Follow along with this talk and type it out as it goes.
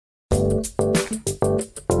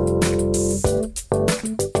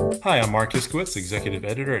Hi, I'm Mark Iskowitz, Executive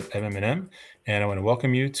Editor at MM&M, and I want to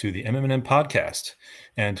welcome you to the MM&M podcast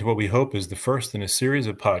and to what we hope is the first in a series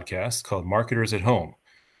of podcasts called Marketers at Home,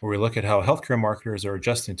 where we look at how healthcare marketers are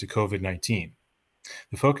adjusting to COVID-19.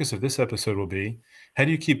 The focus of this episode will be, how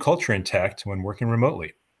do you keep culture intact when working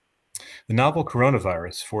remotely? The novel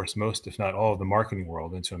coronavirus forced most, if not all, of the marketing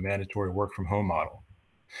world into a mandatory work-from-home model.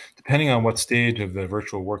 Depending on what stage of the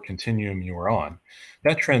virtual work continuum you were on,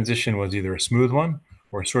 that transition was either a smooth one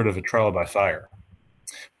or sort of a trial by fire.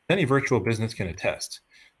 Any virtual business can attest,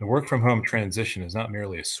 the work from home transition is not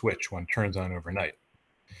merely a switch one turns on overnight.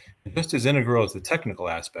 And just as integral as the technical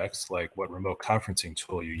aspects, like what remote conferencing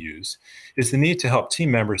tool you use, is the need to help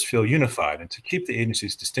team members feel unified and to keep the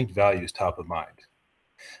agency's distinct values top of mind.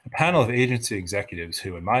 A panel of agency executives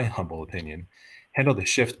who, in my humble opinion, handled the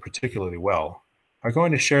shift particularly well, are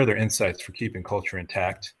going to share their insights for keeping culture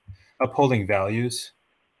intact, upholding values,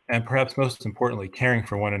 and perhaps most importantly, caring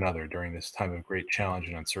for one another during this time of great challenge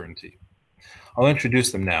and uncertainty. I'll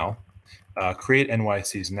introduce them now. Create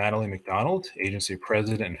NYC's Natalie McDonald, agency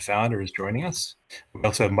president and founder, is joining us. We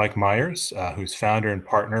also have Mike Myers, who's founder and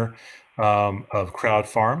partner of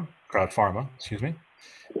CrowdPharma, excuse me.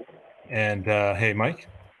 And hey, Mike.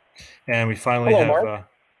 And we finally Hello, have, Mark.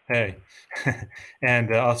 hey,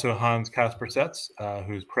 and also Hans Kaspersetz,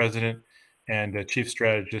 who's president and chief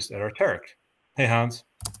strategist at Arteric. Hey, Hans.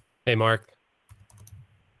 Hey, Mark.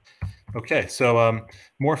 Okay, so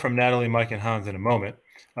more from Natalie, Mike, and Hans in a moment.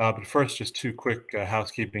 But first, just two quick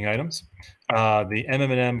housekeeping items. The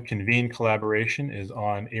MM&M Convene collaboration is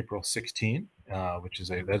on April 16, which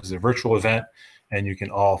is a virtual event, and you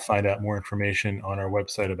can all find out more information on our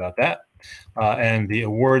website about that. And the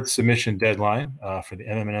award submission deadline for the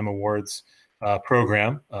MM&M Awards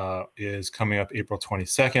program is coming up April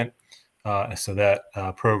 22nd. So that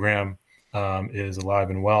program is alive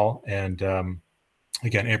and well. And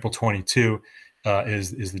again, April 22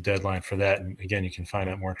 is the deadline for that. And again, you can find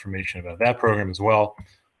out more information about that program as well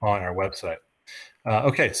on our website.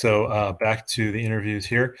 Okay, so back to the interviews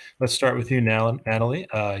here. Let's start with you, Natalie.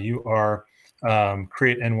 You are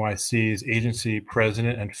Create NYC's agency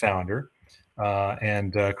president and founder.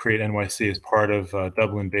 And Create NYC is part of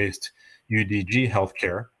Dublin-based UDG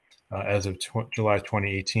Healthcare as of July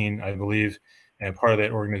 2018, I believe, and part of that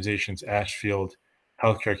organization's Ashfield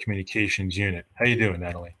Healthcare Communications Unit. How you doing,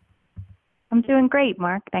 Natalie? I'm doing great,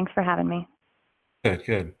 Mark. Thanks for having me. Good,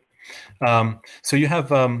 good. So you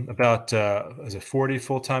have about 40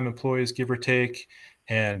 full-time employees, give or take,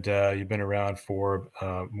 and you've been around for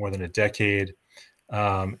more than a decade.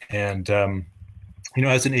 You know,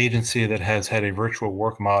 as an agency that has had a virtual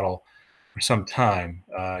work model for some time,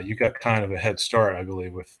 you got kind of a head start, I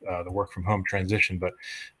believe, with the work from home transition. But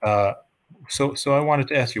so I wanted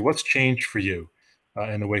to ask you, what's changed for you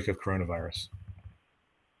in the wake of coronavirus?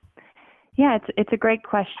 Yeah, it's a great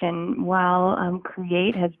question. While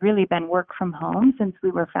Create has really been work from home since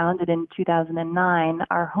we were founded in 2009,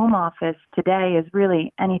 our home office today is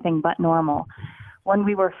really anything but normal. When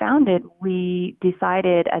we were founded, we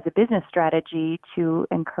decided as a business strategy to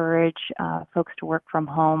encourage folks to work from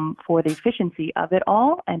home for the efficiency of it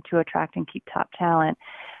all and to attract and keep top talent.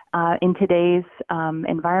 In today's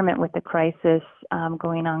environment with the crisis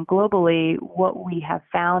going on globally, what we have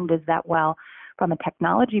found is that while from a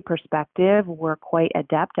technology perspective, we're quite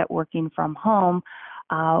adept at working from home,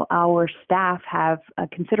 our staff have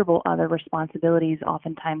considerable other responsibilities,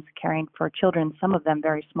 oftentimes caring for children, some of them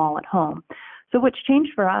very small at home. So what's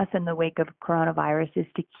changed for us in the wake of coronavirus is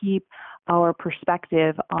to keep our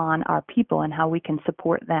perspective on our people and how we can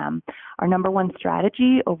support them. Our number one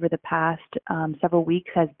strategy over the past several weeks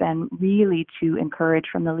has been really to encourage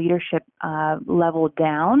from the leadership level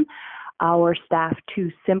down our staff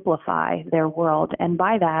to simplify their world. And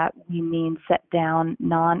by that, we mean set down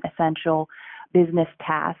non-essential business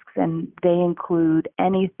tasks, and they include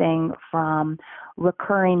anything from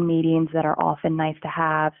recurring meetings that are often nice to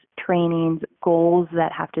have, trainings, goals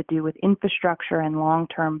that have to do with infrastructure and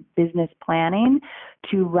long-term business planning,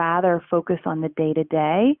 to rather focus on the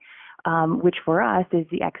day-to-day, which for us is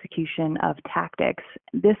the execution of tactics.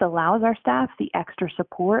 This allows our staff the extra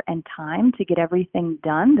support and time to get everything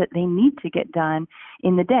done that they need to get done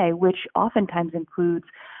in the day, which oftentimes includes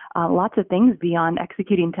lots of things beyond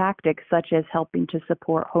executing tactics, such as helping to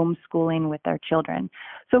support homeschooling with our children.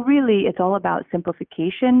 So really, it's all about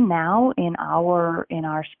simplification now in our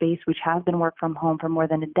space, which has been work from home for more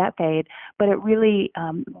than a decade. But it really,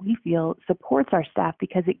 we feel, supports our staff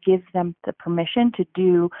because it gives them the permission to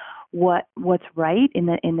do what's right in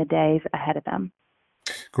the days ahead of them.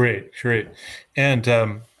 Great, great, and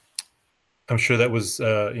I'm sure that was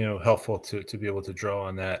helpful to be able to draw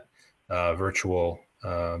on that virtual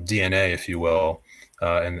DNA, if you will,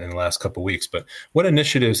 in the last couple of weeks. But what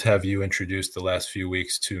initiatives have you introduced the last few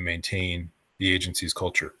weeks to maintain the agency's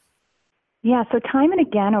culture? Yeah, so time and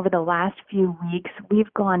again over the last few weeks,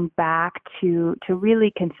 we've gone back to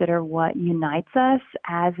really consider what unites us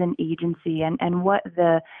as an agency and what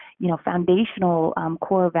the foundational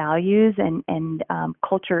core values and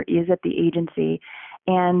culture is at the agency.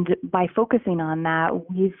 And by focusing on that,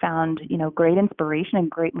 we've found great inspiration and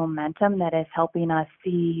great momentum that is helping us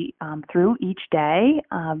see through each day.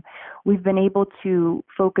 We've been able to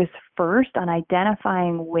focus first on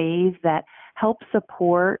identifying ways that help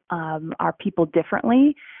support our people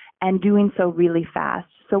differently and doing so really fast.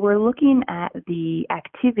 So we're looking at the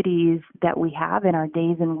activities that we have in our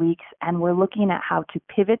days and weeks, and we're looking at how to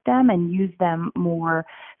pivot them and use them more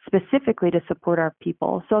specifically to support our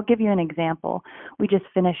people. So I'll give you an example. We just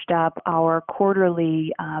finished up our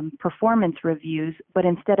quarterly performance reviews, but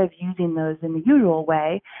instead of using those in the usual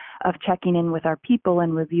way of checking in with our people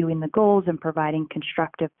and reviewing the goals and providing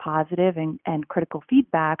constructive, positive, and critical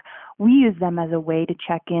feedback, we use them as a way to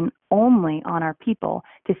check in only on our people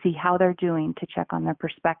to see how they're doing, to check on their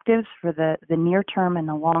perspectives for the near term and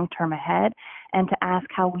the long term ahead, and to ask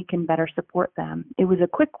how we can better support them. It was a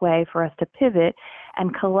quick way for us to pivot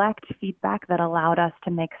and collect feedback that allowed us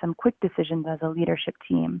to make some quick decisions as a leadership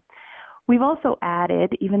team. We've also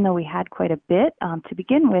added, even though we had quite a bit to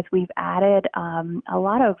begin with, we've added a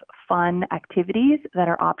lot of fun activities that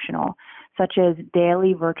are optional, such as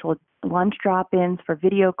daily virtual lunch drop-ins for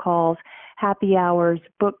video calls, happy hours,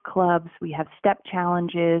 book clubs. We have step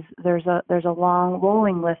challenges. There's a long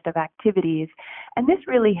rolling list of activities. And this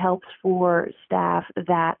really helps for staff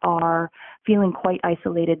that are feeling quite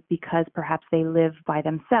isolated because perhaps they live by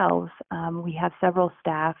themselves. We have several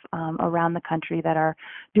staff around the country that are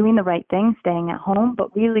doing the right thing, staying at home,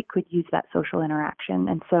 but really could use that social interaction.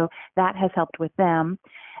 And so that has helped with them.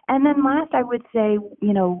 And then last, I would say,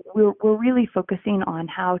 we're really focusing on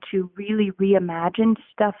how to really reimagine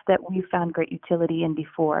stuff that we've found great utility in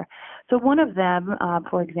before. So one of them,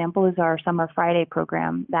 for example, is our Summer Friday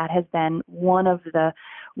program. That has been one of the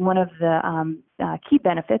key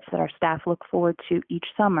benefits that our staff look forward to each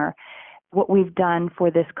summer. What we've done for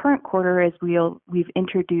this current quarter is we've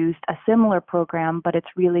introduced a similar program, but it's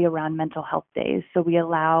really around mental health days. So we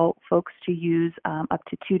allow folks to use up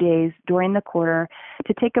to 2 days during the quarter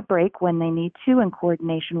to take a break when they need to in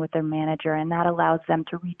coordination with their manager, and that allows them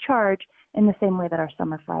to recharge in the same way that our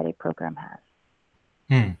Summer Friday program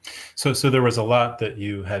has. So there was a lot that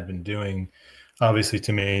you had been doing, obviously,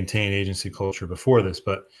 to maintain agency culture before this,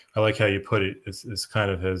 but I like how you put it. It's kind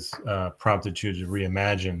of has prompted you to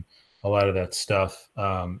reimagine a lot of that stuff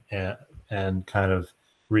and kind of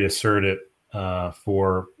reassert it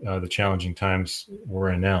for the challenging times we're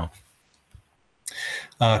in now.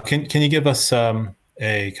 Can you give us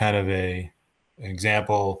a kind of an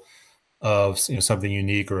example of something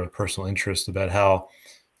unique or a personal interest about how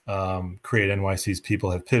Create NYC's people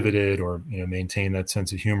have pivoted or maintained that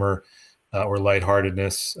sense of humor or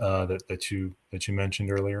lightheartedness that you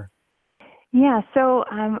mentioned earlier? Yeah, so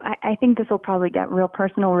I think this will probably get real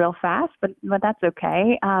personal real fast, but that's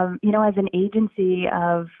okay. As an agency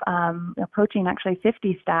of approaching actually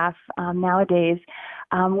 50 staff nowadays,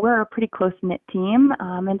 we're a pretty close-knit team.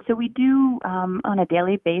 And so we do, on a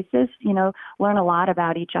daily basis, learn a lot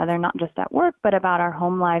about each other, not just at work, but about our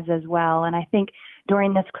home lives as well. And I think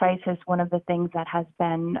during this crisis, one of the things that has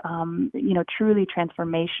been, truly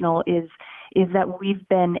transformational is that we've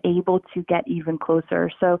been able to get even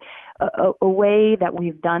closer. So a way that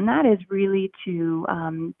we've done that is really to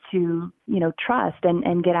trust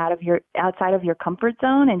and get outside of your comfort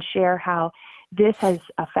zone and share how this has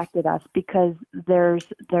affected us, because there's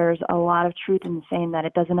a lot of truth in saying that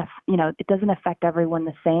it doesn't affect everyone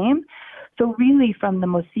the same. So really, from the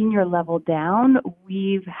most senior level down,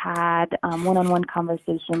 we've had one-on-one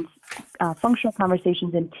conversations, functional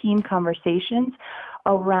conversations, and team conversations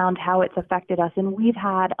around how it's affected us, and we've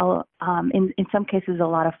had in some cases a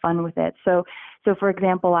lot of fun with it. So for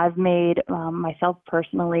example, I've made myself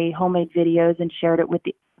personally homemade videos and shared it with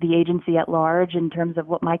the agency at large in terms of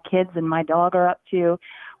what my kids and my dog are up to.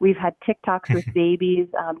 We've had TikToks with babies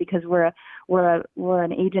because we're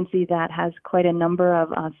an agency that has quite a number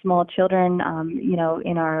of small children,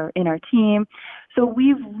 in our team. So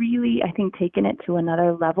we've really, I think, taken it to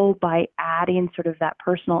another level by adding sort of that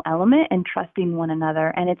personal element and trusting one another.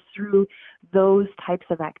 And it's through those types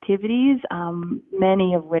of activities,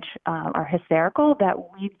 many of which are hysterical, that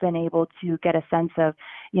we've been able to get a sense of,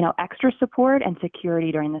 extra support and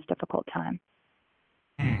security during this difficult time.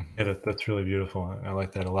 Yeah, that's really beautiful. I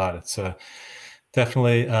like that a lot. It's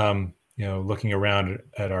definitely looking around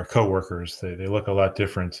at our coworkers, they look a lot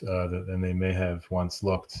different than they may have once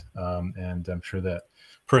looked. And I'm sure that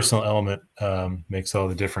personal element makes all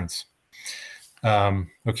the difference.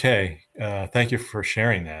 Okay. Thank you for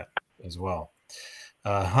sharing that as well.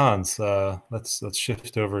 Hans, let's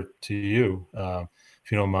shift over to you,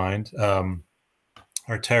 if you don't mind.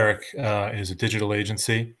 Arteric is a digital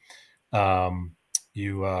agency.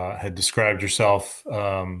 You had described yourself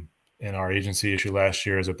in our agency issue last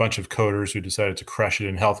year as a bunch of coders who decided to crush it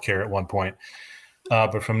in healthcare at one point.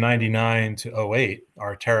 But from 99 to 08,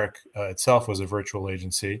 Arteric itself was a virtual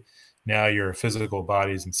agency. Now you're a physical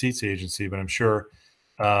bodies and seats agency, but I'm sure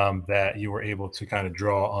that you were able to kind of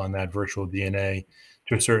draw on that virtual DNA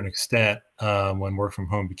to a certain extent when work from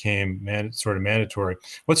home became sort of mandatory.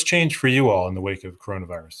 What's changed for you all in the wake of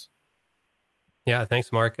coronavirus? Yeah,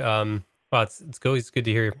 thanks, Mark. Well, it's always good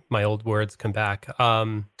to hear my old words come back.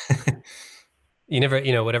 You never,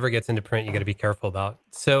 whatever gets into print, you got to be careful about.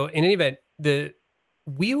 So, in any event,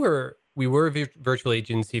 we were a virtual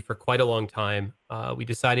agency for quite a long time. We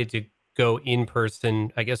decided to go in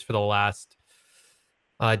person, I guess, for the last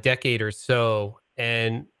decade or so,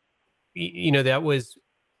 and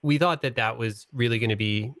we thought that was really going to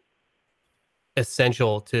be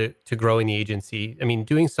essential to growing the agency. I mean,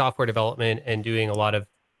 doing software development and doing a lot of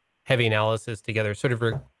heavy analysis together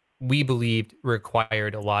we believed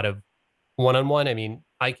required a lot of one-on-one. I mean,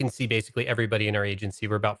 I can see basically everybody in our agency.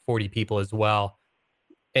 We're about 40 people as well.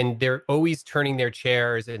 And they're always turning their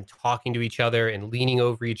chairs and talking to each other and leaning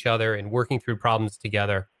over each other and working through problems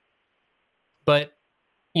together. But,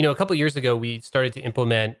 a couple of years ago, we started to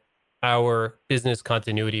implement our business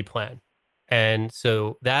continuity plan. And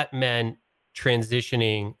so that meant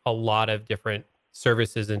transitioning a lot of different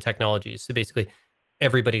services and technologies. So basically,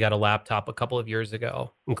 everybody got a laptop a couple of years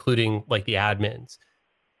ago, including like the admins.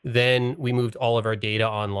 Then we moved all of our data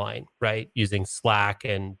online, right? Using Slack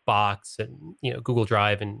and Box and, Google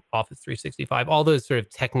Drive and Office 365, all those sort of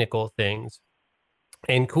technical things.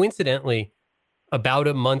 And coincidentally, about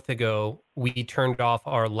a month ago, we turned off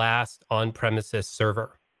our last on-premises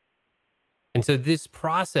server. And so this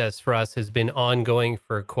process for us has been ongoing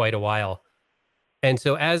for quite a while. And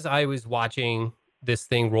so as I was watching this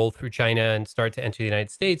thing roll through China and start to enter the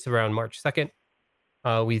United States around March 2nd,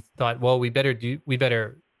 we thought, well, we better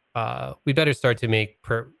start to make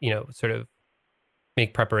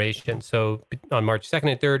make preparation. So on March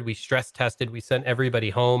 2nd and 3rd, we stress tested, we sent everybody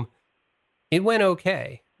home. It went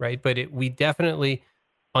okay, right? But we definitely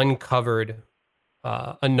uncovered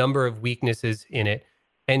a number of weaknesses in it.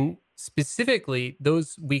 And specifically,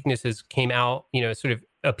 those weaknesses came out, sort of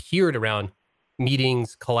appeared around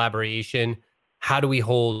meetings, collaboration. How do we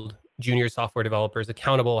hold junior software developers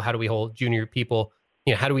accountable? How do we hold junior people?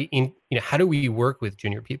 How do we work with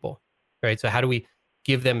junior people, right? So how do we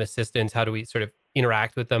give them assistance? How do we sort of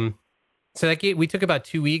interact with them? So we took about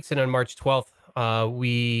 2 weeks, and on March 12th,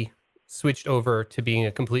 we switched over to being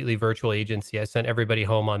a completely virtual agency. I sent everybody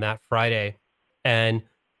home on that Friday, and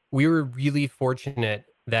we were really fortunate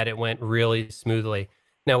that it went really smoothly.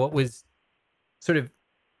 Now, what was sort of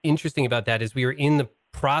interesting about that is we were in the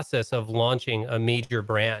process of launching a major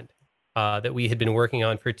brand that we had been working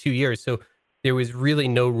on for 2 years. So there was really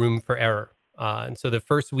no room for error. And so the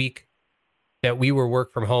first week that we were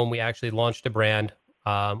work from home, we actually launched a brand,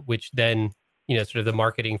 which then, sort of the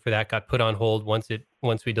marketing for that got put on hold once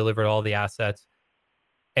we delivered all the assets.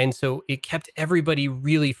 And so it kept everybody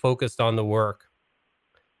really focused on the work.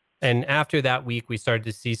 And after that week, we started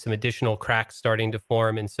to see some additional cracks starting to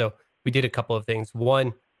form. And so we did a couple of things.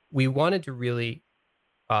 One, we wanted to really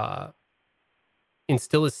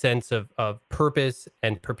instill a sense of purpose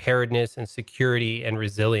and preparedness and security and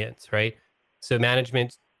resilience, right? So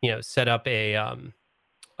management, set up a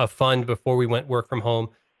fund before we went work from home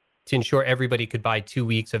to ensure everybody could buy 2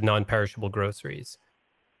 weeks of non-perishable groceries.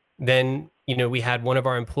 Then, we had one of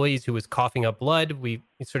our employees who was coughing up blood. We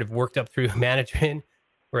sort of worked up through management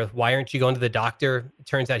where, why aren't you going to the doctor? It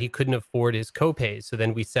turns out he couldn't afford his copays. So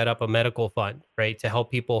then we set up a medical fund, right, to help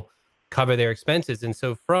people cover their expenses. And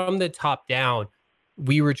so from the top down,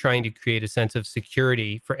 we were trying to create a sense of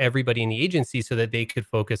security for everybody in the agency so that they could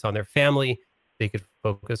focus on their family, they could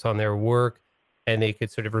focus on their work, and they could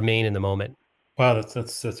sort of remain in the moment. Wow,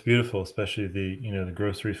 that's beautiful, especially the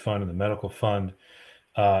grocery fund and the medical fund.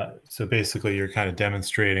 So basically, you're kind of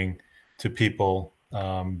demonstrating to people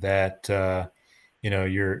that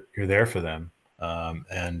you're there for them,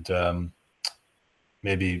 and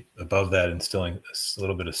maybe above that, instilling a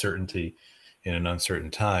little bit of certainty in an uncertain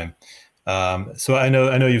time. So I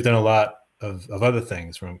know you've done a lot of other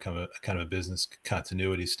things from kind of a business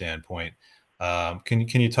continuity standpoint.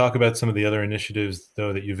 Can you talk about some of the other initiatives,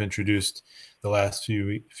 though, that you've introduced the last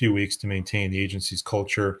few weeks to maintain the agency's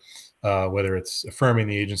culture, whether it's affirming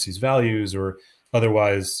the agency's values or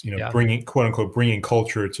otherwise, Yeah. bringing, quote unquote, bringing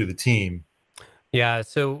culture to the team? Yeah.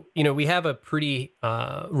 So, we have a pretty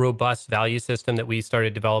robust value system that we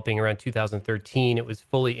started developing around 2013. It was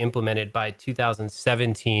fully implemented by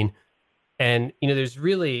 2017. And, there's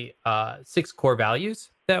really 6 core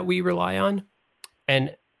values that we rely on.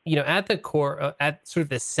 And, at the core, at sort of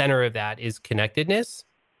the center of that is connectedness,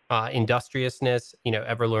 industriousness,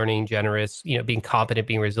 ever learning, generous, being competent,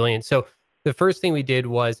 being resilient. So the first thing we did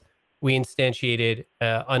was we instantiated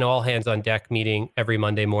an all hands on deck meeting every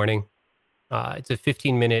Monday morning. It's a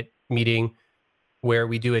 15-minute meeting where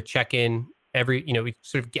we do a check-in we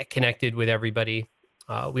sort of get connected with everybody.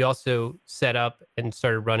 We also set up and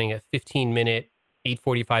started running a 15-minute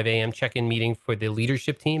 8:45 a.m. check-in meeting for the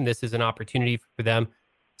leadership team. This is an opportunity for them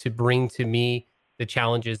to bring to me the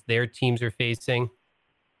challenges their teams are facing.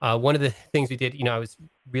 One of the things we did,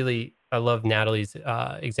 I love Natalie's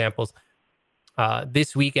examples.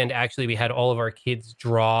 This weekend, actually, we had all of our kids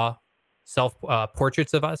draw self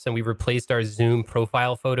portraits of us, and we replaced our Zoom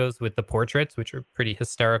profile photos with the portraits, which are pretty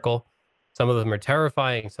hysterical. Some of them are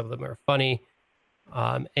terrifying, some of them are funny.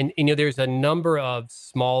 And there's a number of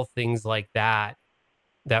small things like that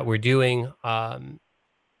that we're doing.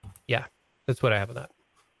 Yeah, that's what I have on that.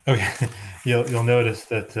 Okay, you'll notice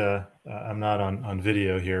that I'm not on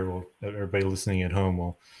video here. Everybody listening at home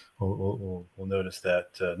will notice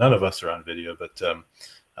that none of us are on video, but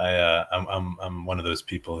I'm one of those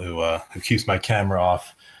people who keeps my camera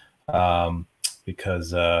off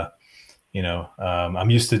because I'm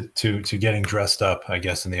used to getting dressed up, I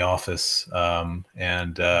guess, in the office,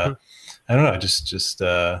 and I don't know, just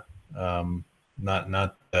not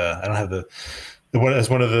I don't have the one, as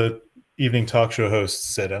one of the evening talk show hosts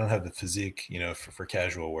said, I don't have the physique, for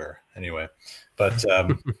casual wear anyway. But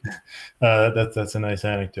that's a nice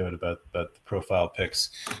anecdote about the profile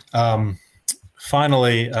pics.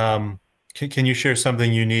 Finally, can you share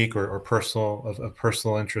something unique or personal of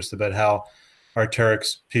personal interest about how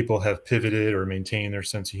Arteric's people have pivoted or maintained their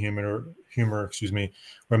sense of humor,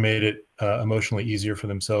 or made it emotionally easier for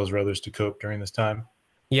themselves or others to cope during this time?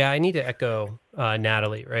 Yeah, I need to echo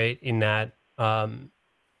Natalie, right? In that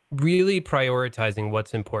really prioritizing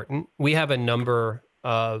what's important. We have a number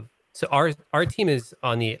of so our team is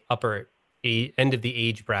on the upper end of the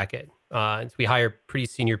age bracket. So we hire pretty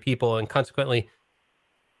senior people, and consequently,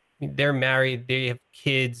 they're married, they have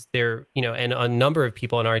kids, and a number of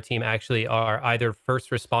people on our team actually are either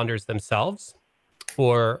first responders themselves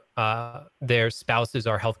or their spouses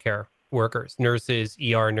are healthcare workers, nurses,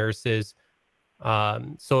 ER nurses,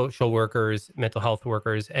 social workers, mental health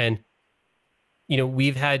workers. And,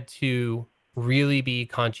 we've had to really be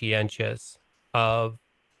conscientious of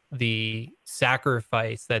the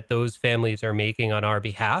sacrifice that those families are making on our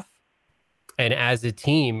behalf. And as a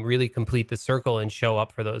team, really complete the circle and show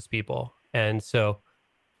up for those people. And so,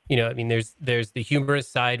 there's the humorous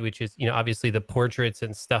side, which is, obviously the portraits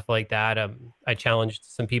and stuff like that. I challenged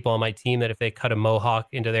some people on my team that if they cut a mohawk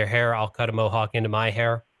into their hair, I'll cut a mohawk into my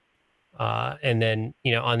hair. And then,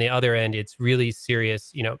 on the other end, it's really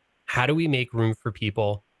serious. How do we make room for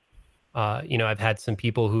people? I've had some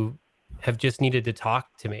people who have just needed to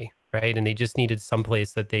talk to me, right? And they just needed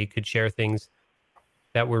someplace that they could share things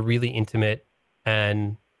that were really intimate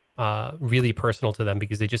and really personal to them,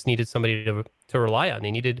 because they just needed somebody to rely on.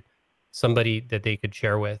 They needed somebody that they could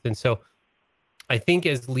share with. And so I think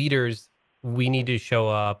as leaders, we need to show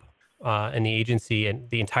up, and the agency and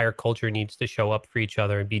the entire culture needs to show up for each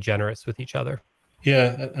other and be generous with each other.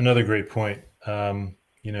 Yeah, another great point.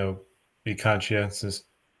 Be conscientious,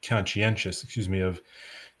 of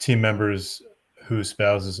team members whose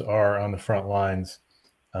spouses are on the front lines,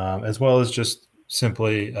 as well as just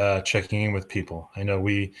simply checking in with people. I know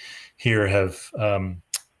we here have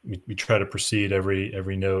we try to precede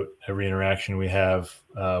every note, every interaction we have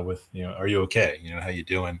with are you okay? How you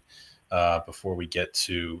doing? Before we get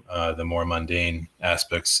to the more mundane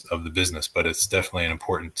aspects of the business, but it's definitely an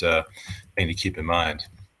important thing to keep in mind.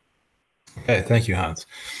 Okay, thank you, Hans.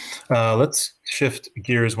 Let's shift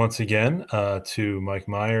gears once again to Mike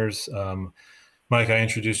Myers. Mike, I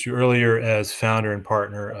introduced you earlier as founder and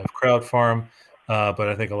partner of CrowdPharm, but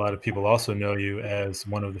I think a lot of people also know you as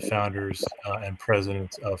one of the founders and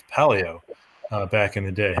presidents of Paleo back in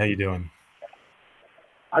the day. How you doing?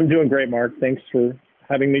 I'm doing great, Mark. Thanks for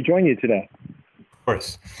having me join you today. Of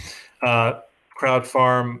course.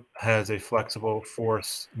 CrowdPharm has a flexible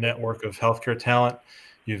force network of healthcare talent.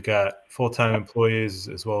 You've got full-time employees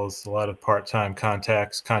as well as a lot of part-time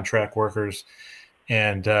contract workers.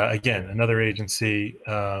 And again, another agency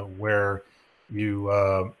where you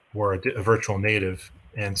were a virtual native,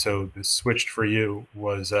 and so the switch for you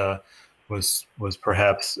was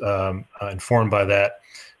perhaps informed by that.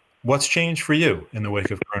 What's changed for you in the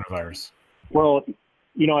wake of coronavirus? Well,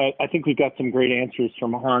 I think we've got some great answers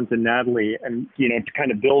from Hans and Natalie, and to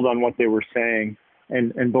kind of build on what they were saying,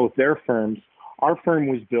 and both their firms. Our firm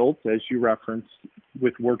was built, as you referenced,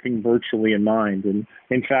 with working virtually in mind. And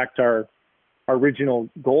in fact, our original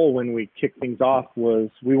goal when we kicked things off was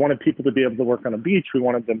we wanted people to be able to work on a beach. We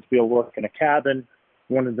wanted them to be able to work in a cabin.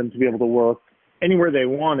 We wanted them to be able to work anywhere they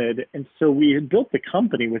wanted. And so we had built the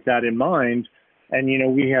company with that in mind. And,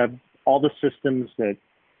 we have all the systems that,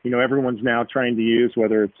 everyone's now trying to use,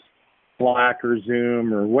 whether it's Slack or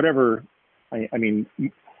Zoom or whatever. I mean,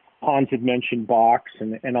 Hans had mentioned Box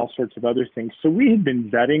and all sorts of other things. So we had been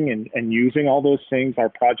vetting and using all those things. Our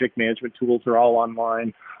project management tools are all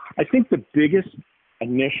online. I think the biggest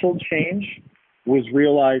initial change was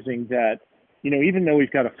realizing that, even though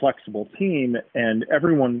we've got a flexible team and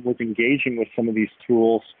everyone was engaging with some of these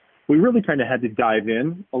tools, we really kind of had to dive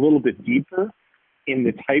in a little bit deeper in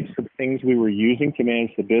the types of things we were using to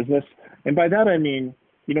manage the business. And by that, I mean,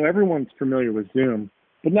 everyone's familiar with Zoom,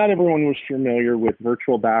 but not everyone was familiar with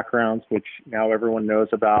virtual backgrounds, which now everyone knows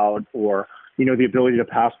about, or, the ability to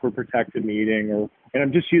password protect a meeting, and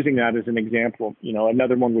I'm just using that as an example.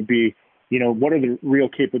 Another one would be, what are the real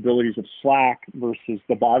capabilities of Slack versus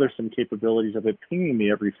the bothersome capabilities of it pinging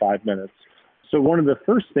me every 5 minutes? So one of the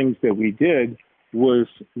first things that we did was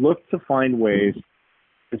look to find ways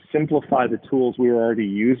to simplify the tools we were already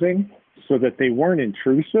using so that they weren't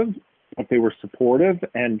intrusive, but they were supportive.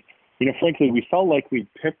 And, frankly, we felt like we'd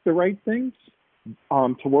picked the right things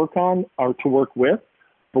to work on or to work with.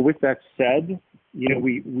 But with that said,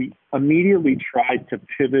 we immediately tried to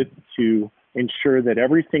pivot to ensure that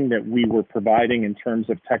everything that we were providing in terms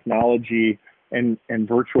of technology and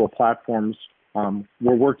virtual platforms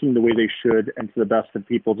were working the way they should and to the best of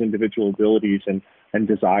people's individual abilities and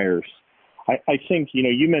desires. I think,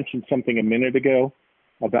 you mentioned something a minute ago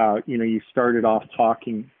about, you start off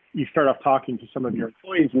talking to some of your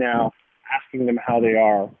employees now, asking them how they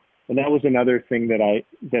are. And that was another thing that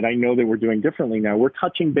I know that we're doing differently now. We're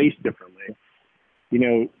touching base differently.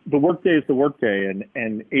 The workday is the workday,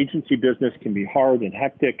 and agency business can be hard and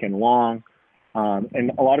hectic and long.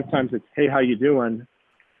 And a lot of times it's, hey, how you doing?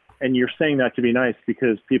 And you're saying that to be nice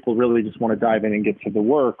because people really just want to dive in and get to the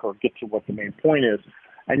work or get to what the main point is.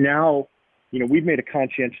 And now, we've made a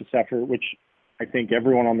conscientious effort, which I think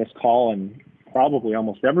everyone on this call and probably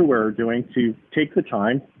almost everywhere are doing, to take the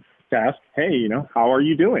time to ask, hey, how are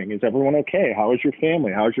you doing? Is everyone okay? How is your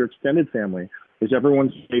family? How is your extended family? Is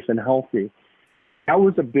everyone safe and healthy? That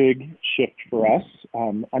was a big shift for us.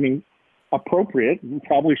 Appropriate. We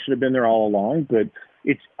probably should have been there all along, but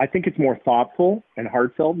I think it's more thoughtful and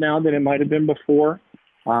heartfelt now than it might have been before.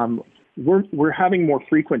 We're having more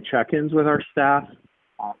frequent check-ins with our staff.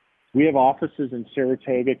 We have offices in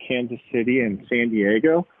Saratoga, Kansas City, and San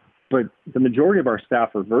Diego, but the majority of our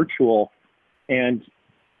staff are virtual. And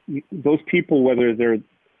those people, whether they're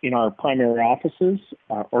in our primary offices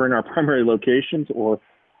or in our primary locations or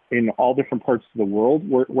in all different parts of the world,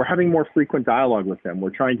 we're having more frequent dialogue with them. We're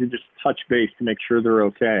trying to just touch base to make sure they're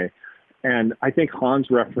okay. And I think Hans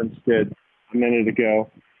referenced it a minute ago.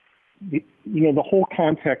 The whole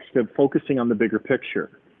context of focusing on the bigger picture.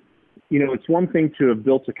 It's one thing to have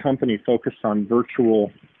built a company focused on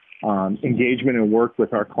virtual engagement and work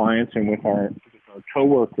with our clients and with our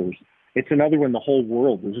coworkers. It's another when the whole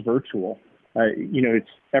world is virtual. It's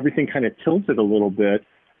everything kind of tilted a little bit.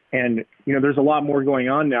 And, there's a lot more going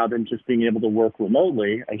on now than just being able to work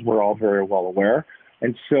remotely, as we're all very well aware.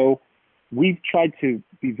 And so we've tried to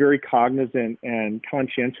be very cognizant and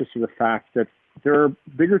conscientious of the fact that there are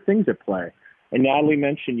bigger things at play. And Natalie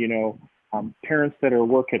mentioned, parents that are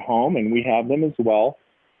work at home, and we have them as well,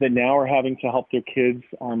 that now are having to help their kids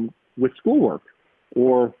with schoolwork,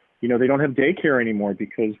 or, they don't have daycare anymore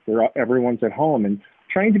because everyone's at home, and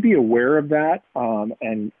trying to be aware of that.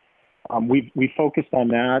 We focused on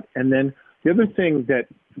that. And then the other thing that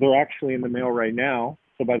they're actually in the mail right now,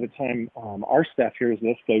 so by the time our staff hears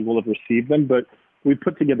this, they will have received them, but we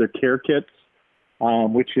put together care kits,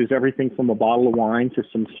 which is everything from a bottle of wine to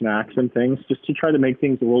some snacks and things, just to try to make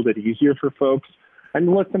things a little bit easier for folks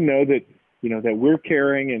and let them know that, that we're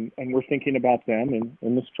caring and we're thinking about them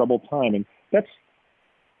in this troubled time. And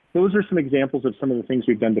those are some examples of some of the things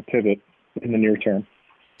we've done to pivot in the near term.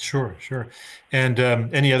 Sure. And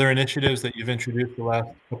any other initiatives that you've introduced the last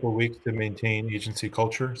couple of weeks to maintain agency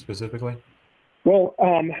culture specifically? Well,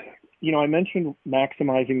 I mentioned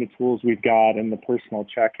maximizing the tools we've got and the personal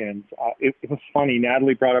check-ins. It was funny.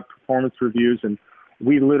 Natalie brought up performance reviews, and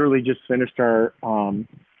we literally just finished our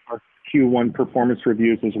Q1 performance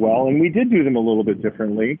reviews as well. And we did do them a little bit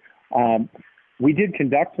differently. We did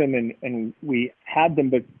conduct them and we had them,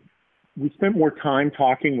 but we spent more time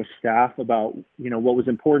talking with staff about, what was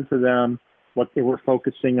important to them, what they were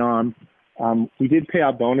focusing on. We did pay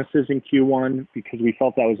out bonuses in Q1 because we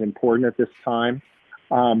felt that was important at this time.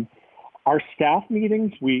 Our staff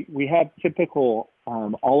meetings, we have typical,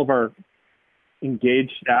 all of our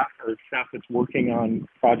engaged staff or staff that's working on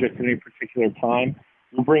projects at any particular time.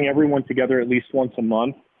 We bring everyone together at least once a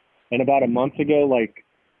month. And about a month ago,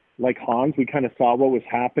 like Hans, we kind of saw what was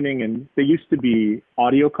happening, and they used to be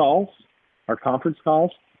audio calls, our conference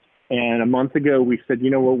calls. And a month ago, we said, you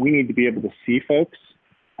know what, we need to be able to see folks.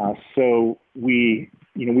 So we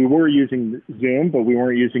were using Zoom, but we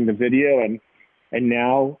weren't using the video. And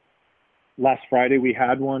now, last Friday, we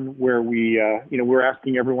had one where we're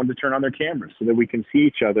asking everyone to turn on their cameras so that we can see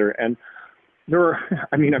each other. And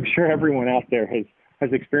I'm sure everyone out there has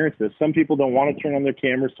experienced this. Some people don't want to turn on their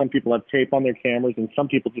cameras. Some people have tape on their cameras, and some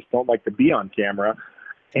people just don't like to be on camera.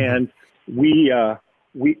 And we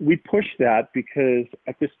push that because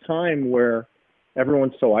at this time where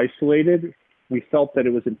everyone's so isolated, we felt that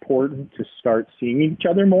it was important to start seeing each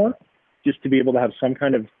other more, just to be able to have some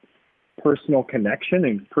kind of personal connection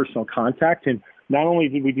and personal contact. And not only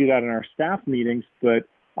did we do that in our staff meetings, but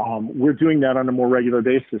we're doing that on a more regular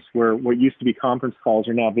basis, where what used to be conference calls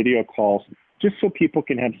are now video calls, just so people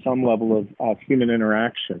can have some level of human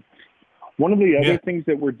interaction. One of the other things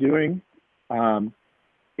that we're doing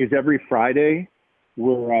is every Friday,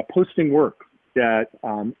 we're posting work that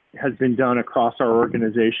has been done across our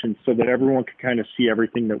organization so that everyone can kind of see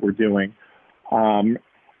everything that we're doing.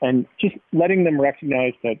 And just letting them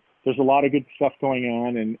recognize that there's a lot of good stuff going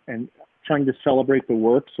on, and trying to celebrate the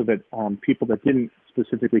work so that people that didn't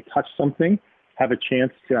specifically touch something have a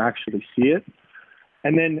chance to actually see it.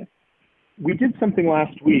 And then we did something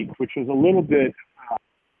last week, which was a little bit,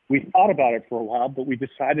 we thought about it for a while, but we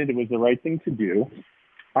decided it was the right thing to do.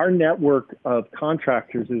 Our network of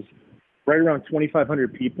contractors is right around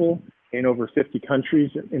 2,500 people in over 50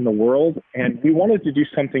 countries in the world. And we wanted to do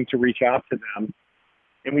something to reach out to them.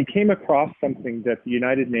 And we came across something that the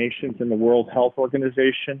United Nations and the World Health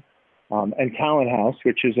Organization and Talent House,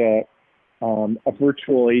 which is a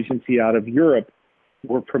virtual agency out of Europe,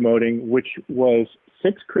 were promoting, which was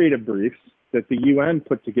 6 creative briefs that the UN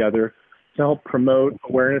put together to help promote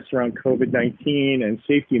awareness around COVID-19 and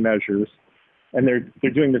safety measures. And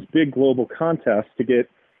they're doing this big global contest to get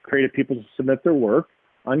creative people to submit their work,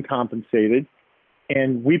 uncompensated.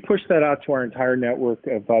 And we pushed that out to our entire network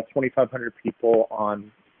of about 2,500 people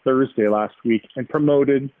on Thursday last week and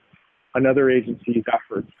promoted another agency's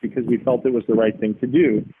efforts because we felt it was the right thing to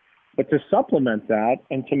do. But to supplement that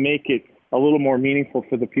and to make it a little more meaningful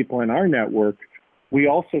for the people in our network, we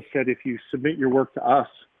also said if you submit your work to us,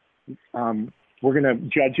 we're going to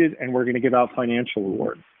judge it and we're going to give out financial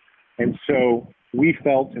rewards. And so we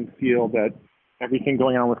felt and feel that everything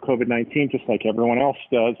going on with COVID-19, just like everyone else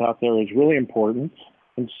does out there, is really important.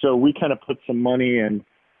 And so we kind of put some money and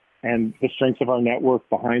the strength of our network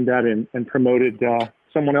behind that and promoted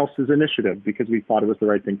someone else's initiative because we thought it was the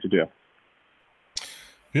right thing to do.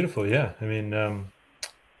 Beautiful. Yeah. I mean,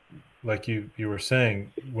 like you were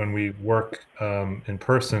saying, when we work in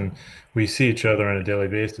person, we see each other on a daily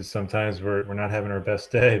basis. Sometimes we're not having our best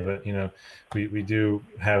day, but we do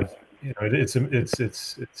have. It's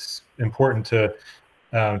important to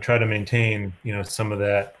try to maintain some of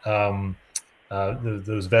that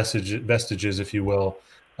those vestiges, if you will,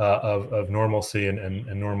 of normalcy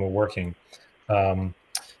and normal working,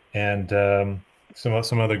 and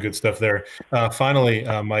some other good stuff there. Finally,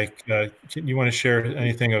 Mike, you want to share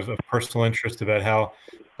anything of personal interest about how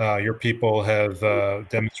your people have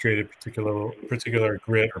demonstrated particular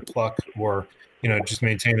grit or pluck, or just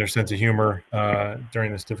maintain their sense of humor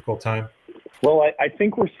during this difficult time? Well, I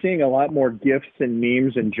think we're seeing a lot more gifs and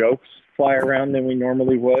memes and jokes fly around than we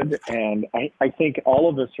normally would, and I think all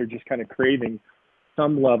of us are just kind of craving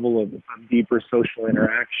some level of deeper social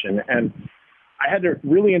interaction. And I had a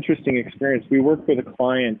really interesting experience. We worked with a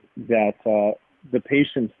client that the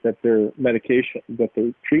patients that their medication, that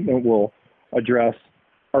their treatment will address,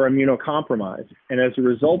 are immunocompromised. And as a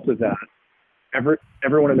result of that,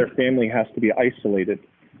 everyone in their family has to be isolated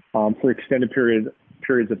for extended periods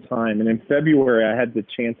of time. And in February, I had the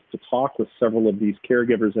chance to talk with several of these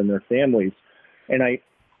caregivers and their families. And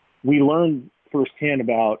we learned firsthand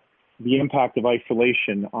about the impact of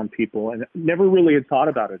isolation on people, and never really had thought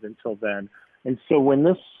about it until then. And so when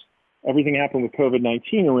this everything happened with COVID-19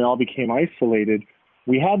 and we all became isolated,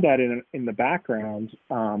 we had that in the background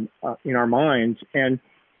in our minds. And,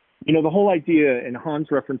 the whole idea, and Hans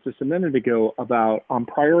referenced this a minute ago, about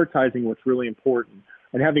prioritizing what's really important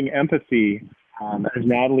and having empathy, as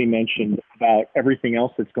Natalie mentioned, about everything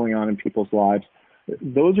else that's going on in people's lives.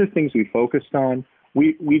 Those are things we focused on.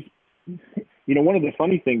 We've one of the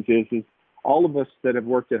funny things is all of us that have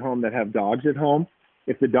worked at home that have dogs at home,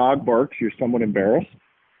 if the dog barks, you're somewhat embarrassed.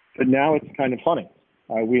 But now it's kind of funny.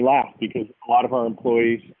 We laugh because a lot of our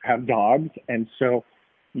employees have dogs. And so,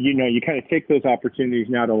 you kind of take those opportunities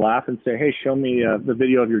now to laugh and say, hey, show me the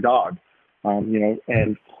video of your dog.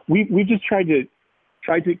 And we just tried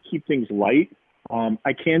to keep things light.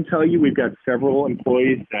 I can tell you we've got several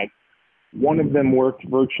employees that one of them worked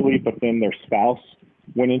virtually, but then their spouse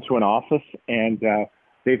went into an office and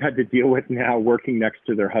they've had to deal with now working next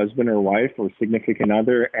to their husband or wife or significant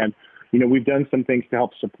other. And, we've done some things to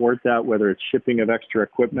help support that, whether it's shipping of extra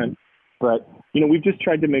equipment. But, we've just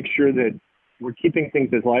tried to make sure that we're keeping things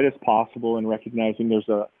as light as possible and recognizing there's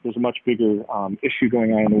a much bigger issue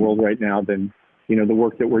going on in the world right now than, the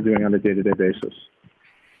work that we're doing on a day-to-day basis.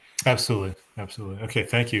 Absolutely. Okay,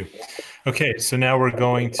 thank you. Okay, so now we're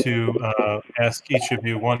going to ask each of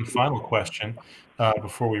you one final question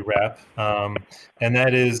before we wrap. And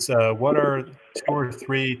that is, what are 2 or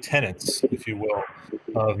 3 tenets, if you will,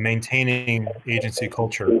 of maintaining agency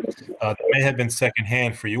culture that may have been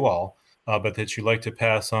secondhand for you all, but that you'd like to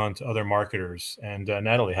pass on to other marketers? And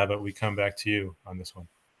Natalie, how about we come back to you on this one?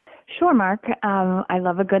 Sure, Mark. I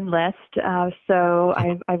love a good list. So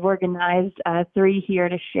I've organized 3 here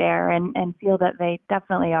to share and feel that they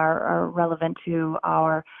definitely are relevant to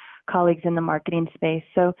our colleagues in the marketing space.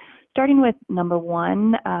 So starting with number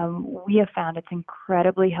 1, we have found it's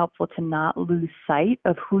incredibly helpful to not lose sight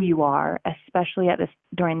of who you are, especially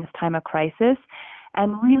during this time of crisis,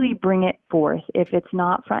 and really bring it forth. If it's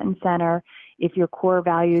not front and center, if your core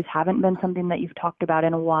values haven't been something that you've talked about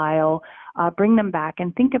in a while, bring them back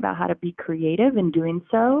and think about how to be creative in doing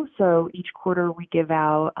so. So each quarter we give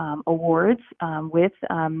out awards with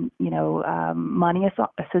money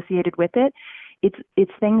associated with it.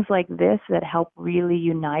 It's things like this that help really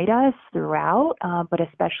unite us throughout, but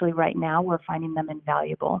especially right now we're finding them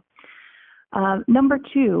invaluable. Number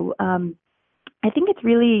 2, I think it's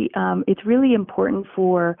really important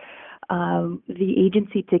for the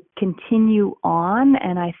agency to continue on,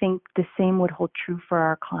 and I think the same would hold true for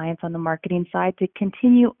our clients on the marketing side, to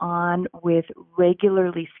continue on with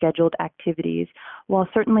regularly scheduled activities. While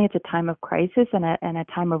certainly it's a time of crisis and a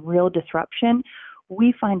time of real disruption,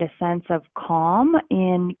 we find a sense of calm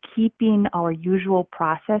in keeping our usual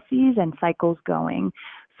processes and cycles going.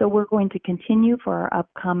 So we're going to continue for our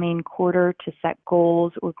upcoming quarter to set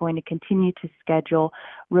goals. We're going to continue to schedule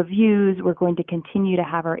reviews. We're going to continue to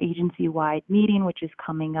have our agency-wide meeting, which is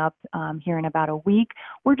coming up here in about a week.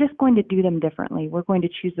 We're just going to do them differently. We're going to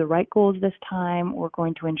choose the right goals this time. We're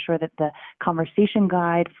going to ensure that the conversation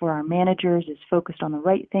guide for our managers is focused on the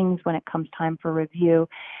right things when it comes time for review.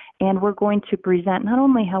 And we're going to present not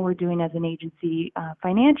only how we're doing as an agency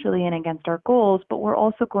financially and against our goals, but we're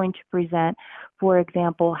also going to present, for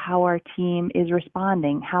example, how our team is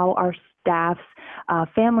responding, how our staff's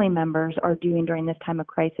family members are doing during this time of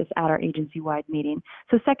crisis at our agency-wide meeting.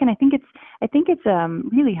 So second, I think it's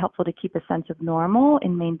really helpful to keep a sense of normal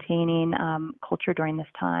in maintaining culture during this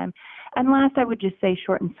time. And last, I would just say,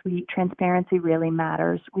 short and sweet, transparency really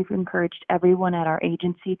matters. We've encouraged everyone at our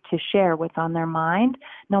agency to share what's on their mind,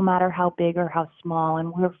 no matter how big or how small.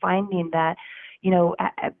 And we're finding that,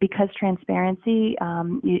 because transparency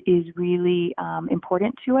is really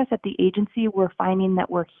important to us at the agency, we're finding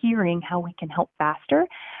that we're hearing how we can help faster,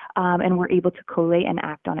 and we're able to collate and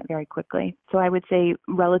act on it very quickly. So I would say,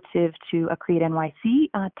 relative to a Create NYC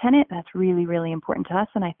tenet, that's really, really important to us,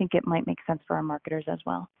 and I think it might make sense for our marketers as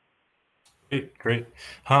well. Great.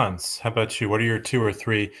 Hans, how about you? What are your 2 or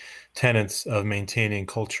 3 tenets of maintaining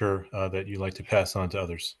culture that you like to pass on to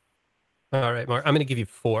others? All right, Mark, I'm going to give you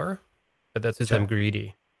 4, but that's because I'm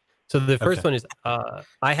greedy. So the first one is,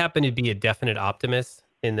 I happen to be a definite optimist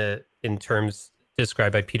in terms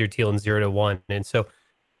described by Peter Thiel in 0 to 1. And so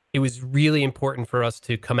it was really important for us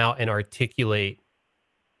to come out and articulate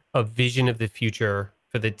a vision of the future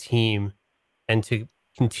for the team and to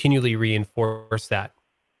continually reinforce that.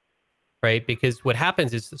 Right? Because what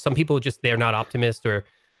happens is some people they're not optimists, or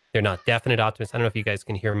they're not definite optimists. I don't know if you guys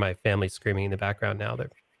can hear my family screaming in the background now. I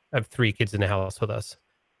have 3 kids in the house with us.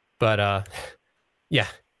 But yeah,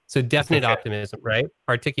 so definite optimism, right?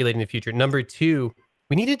 Articulating the future. Number 2,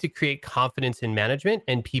 we needed to create confidence in management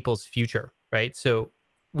and people's future, right? So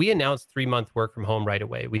we announced 3-month work from home right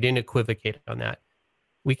away. We didn't equivocate on that.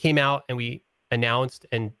 we came out and we announced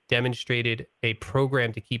and demonstrated a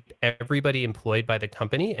program to keep everybody employed by the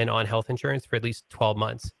company and on health insurance for at least 12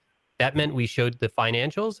 months. That meant we showed the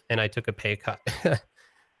financials and I took a pay cut.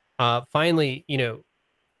 Finally,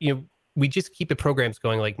 we just keep the programs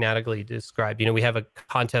going like Natalie described. We have a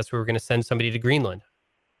contest where we're going to send somebody to Greenland.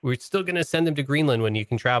 We're still going to send them to Greenland when you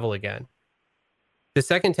can travel again. The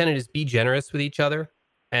second tenet is be generous with each other.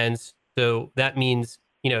 And so that means,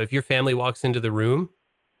 if your family walks into the room,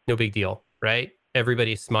 no big deal, right?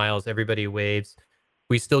 Everybody smiles, everybody waves.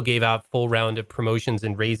 We still gave out full round of promotions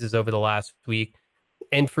and raises over the last week.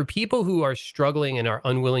 And for people who are struggling and are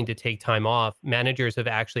unwilling to take time off, managers have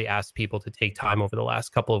actually asked people to take time over the last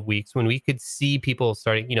couple of weeks when we could see people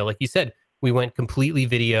starting, like you said, we went completely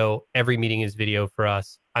video. Every meeting is video for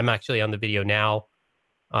us. I'm actually on the video now,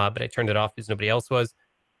 but I turned it off because nobody else was.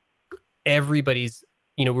 Everybody's,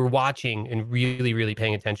 we're watching and really, really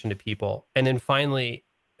paying attention to people. And then finally,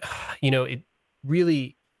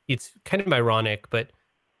 it's kind of ironic, but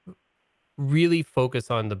really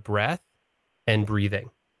focus on the breath and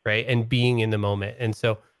breathing, right? And being in the moment. And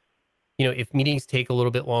so, if meetings take a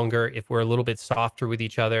little bit longer, if we're a little bit softer with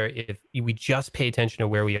each other, if we just pay attention to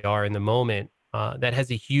where we are in the moment, that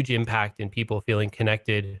has a huge impact in people feeling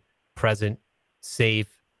connected, present,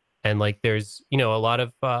 safe, and like there's, a lot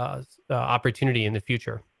of opportunity in the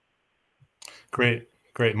future. Great.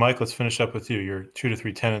 Mike, let's finish up with you. Your 2 to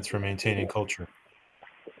 3 tenets for maintaining culture.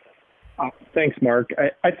 Thanks, Mark.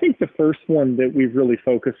 I think the first one that we've really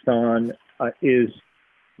focused on is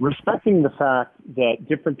respecting the fact that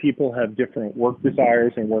different people have different work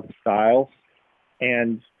desires and work styles.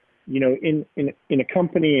 And, in a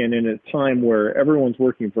company and in a time where everyone's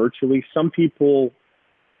working virtually, some people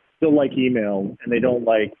still like email and they don't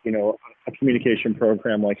like, a communication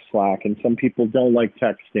program like Slack. And some people don't like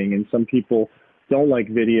texting and some people don't like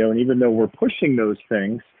video. And even though we're pushing those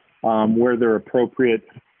things where they're appropriate,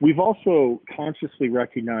 we've also consciously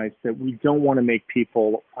recognized that we don't want to make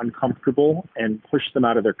people uncomfortable and push them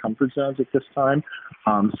out of their comfort zones at this time.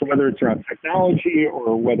 So whether it's around technology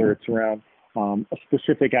or whether it's around a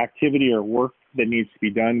specific activity or work that needs to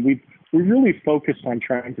be done, we really focused on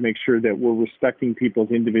trying to make sure that we're respecting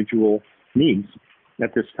people's individual needs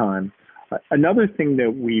at this time. Another thing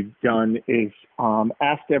that we've done is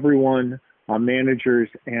asked everyone, managers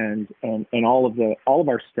and all of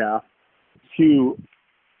our staff to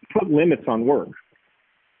put limits on work.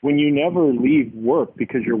 When you never leave work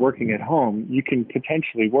because you're working at home, you can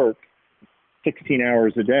potentially work 16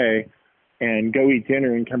 hours a day and go eat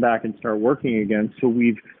dinner and come back and start working again. So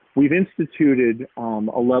we've instituted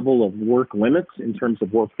a level of work limits in terms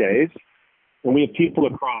of work days. And we have people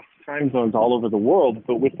across time zones all over the world.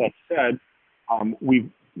 But with that said,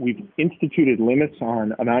 we've instituted limits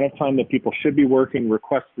on amount of time that people should be working,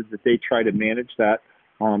 requested that they try to manage that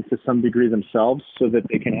to some degree themselves so that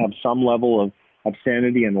they can have some level of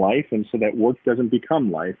sanity in life and so that work doesn't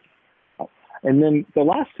become life. And then the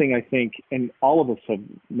last thing I think, and all of us have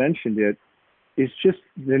mentioned it, is just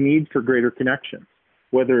the need for greater connection,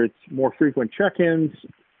 whether it's more frequent check-ins,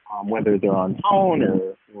 whether they're on phone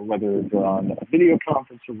or whether they're on a video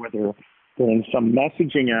conference or whether they're in some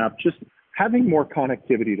messaging app, just having more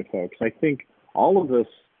connectivity to folks. I think all of us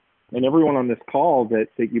and everyone on this call that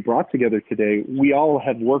you brought together today, we all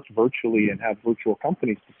have worked virtually and have virtual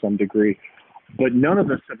companies to some degree, but none of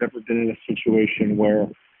us have ever been in a situation where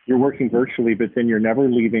you're working virtually, but then you're never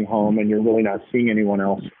leaving home and you're really not seeing anyone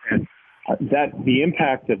else. And the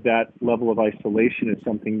impact of that level of isolation is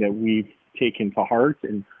something that we've taken to heart,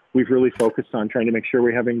 and we've really focused on trying to make sure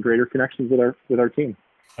we're having greater connections with our team.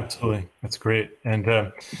 Absolutely. That's great. And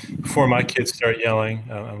before my kids start yelling,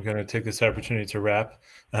 I'm going to take this opportunity to wrap.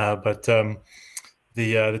 But the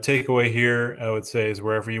takeaway here, I would say, is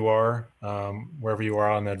wherever you are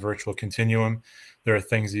on that virtual continuum, there are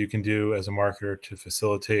things that you can do as a marketer to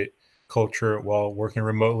facilitate culture while working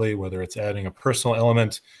remotely, whether it's adding a personal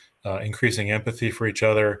element, increasing empathy for each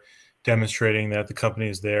other, demonstrating that the company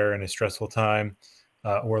is there in a stressful time,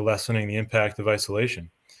 or lessening the impact of isolation.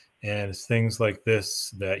 And it's things like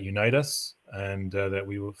this that unite us and that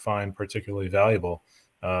we will find particularly valuable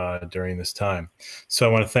during this time. So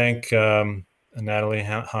I want to thank Natalie,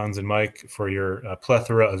 Hans, and Mike for your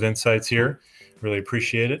plethora of insights here. Really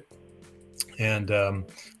appreciate it. And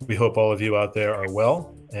we hope all of you out there are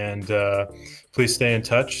well. And please stay in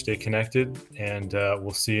touch, stay connected, and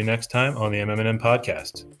we'll see you next time on the MM&M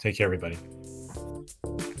podcast. Take care, everybody.